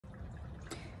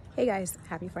Hey guys,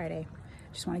 happy Friday.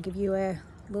 Just want to give you a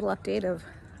little update of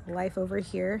life over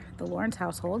here, the Lawrence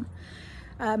household.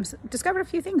 Discovered a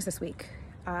few things this week.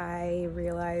 I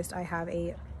realized I have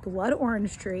a blood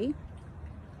orange tree.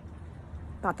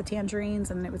 Bought the tangerines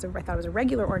and I thought it was a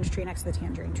regular orange tree next to the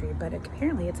tangerine tree, but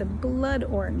apparently it's a blood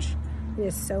orange. It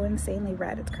is so insanely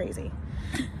red, it's crazy.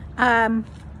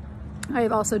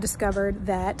 I've also discovered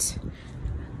that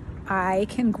I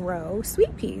can grow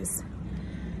sweet peas.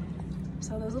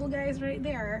 So those little guys right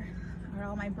there are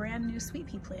all my brand new sweet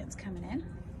pea plants coming in.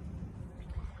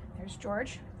 There's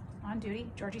George on duty.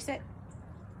 Georgie, sit.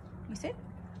 You sit?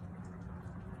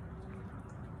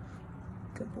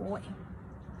 Good boy.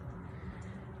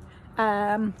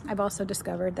 I've also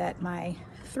discovered that my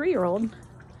 3-year-old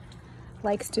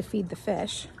likes to feed the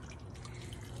fish.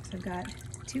 So I've got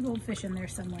 2 goldfish in there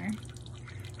somewhere.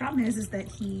 Problem is that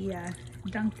he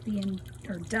dumped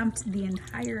the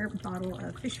entire bottle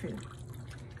of fish food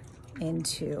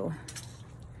into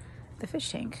the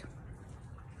fish tank.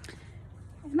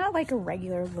 Not like a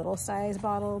regular little size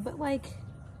bottle, but like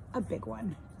a big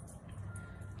one.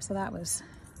 So that was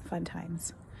fun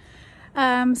times.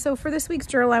 So for this week's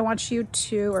journal,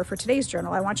 for today's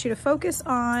journal, I want you to focus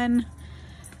on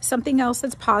something else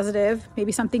that's positive,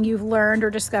 maybe something you've learned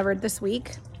or discovered this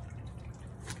week.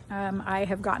 I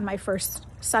have gotten my first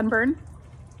sunburn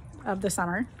of the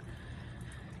summer.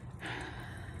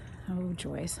 Oh,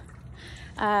 joys.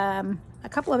 A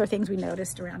couple other things we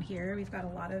noticed around here. We've got a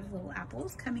lot of little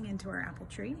apples coming into our apple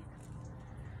tree,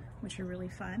 which are really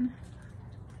fun.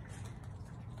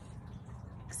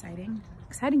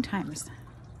 Exciting times.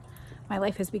 My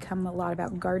life has become a lot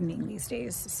about gardening these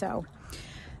days. So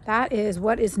that is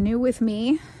what is new with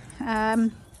me. Try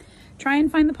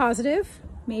and find the positive.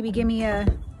 Maybe give me a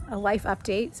life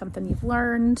update, something you've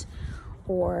learned,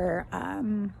 or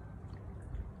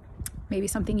maybe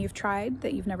something you've tried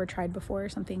that you've never tried before,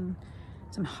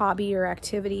 some hobby or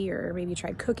activity, or maybe you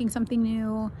tried cooking something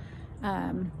new.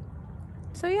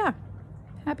 So yeah,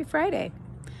 happy Friday.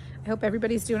 I hope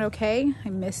everybody's doing okay. I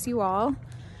miss you all.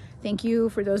 Thank you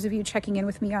for those of you checking in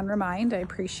with me on Remind. I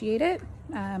appreciate it.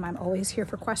 I'm always here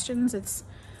for questions. It's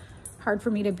hard for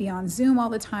me to be on Zoom all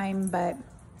the time, but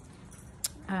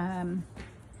I'm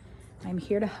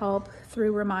here to help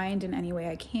through Remind in any way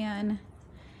I can.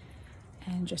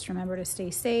 And just remember to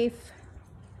stay safe.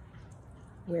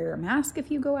 Wear a mask if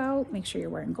you go out. Make sure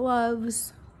you're wearing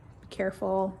gloves. Be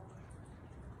careful.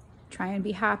 Try and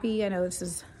be happy. I know this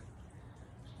is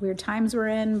weird times we're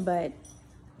in, but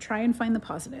try and find the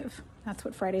positive. That's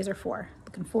what Fridays are for.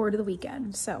 Looking forward to the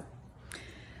weekend. So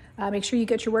make sure you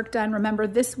get your work done. Remember,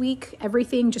 this week,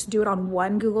 everything, just do it on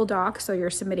one Google Doc. So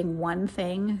you're submitting one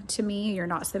thing to me. You're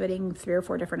not submitting 3 or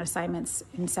 4 different assignments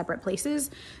in separate places.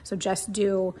 So just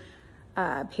do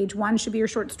page 1 should be your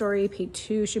short story. Page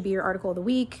 2 should be your article of the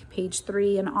week. Page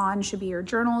 3 and on should be your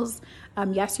journals.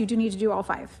 Yes, you do need to do all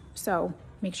 5. So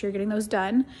make sure you're getting those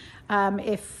done.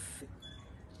 If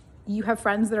you have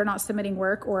friends that are not submitting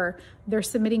work, or they're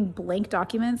submitting blank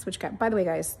documents, which, by the way,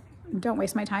 guys, don't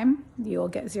waste my time. You'll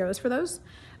get zeros for those.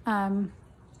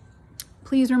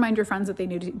 Please remind your friends that they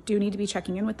do need to be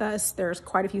checking in with us. There's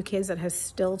quite a few kids that has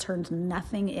still turned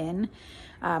nothing in,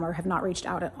 or have not reached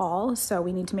out at all. So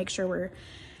we need to make sure we're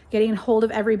getting hold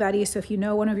of everybody. So if you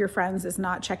know one of your friends is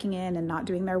not checking in and not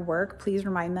doing their work, please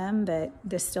remind them that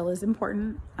this still is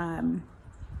important. Even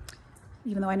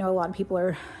though I know a lot of people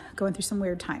are going through some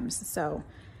weird times. So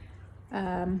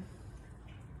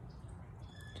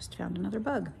just found another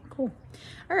bug. Cool.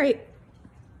 All right.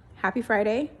 Happy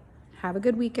Friday. Have a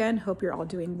good weekend. Hope you're all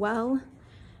doing well.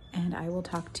 And I will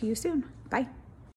talk to you soon. Bye.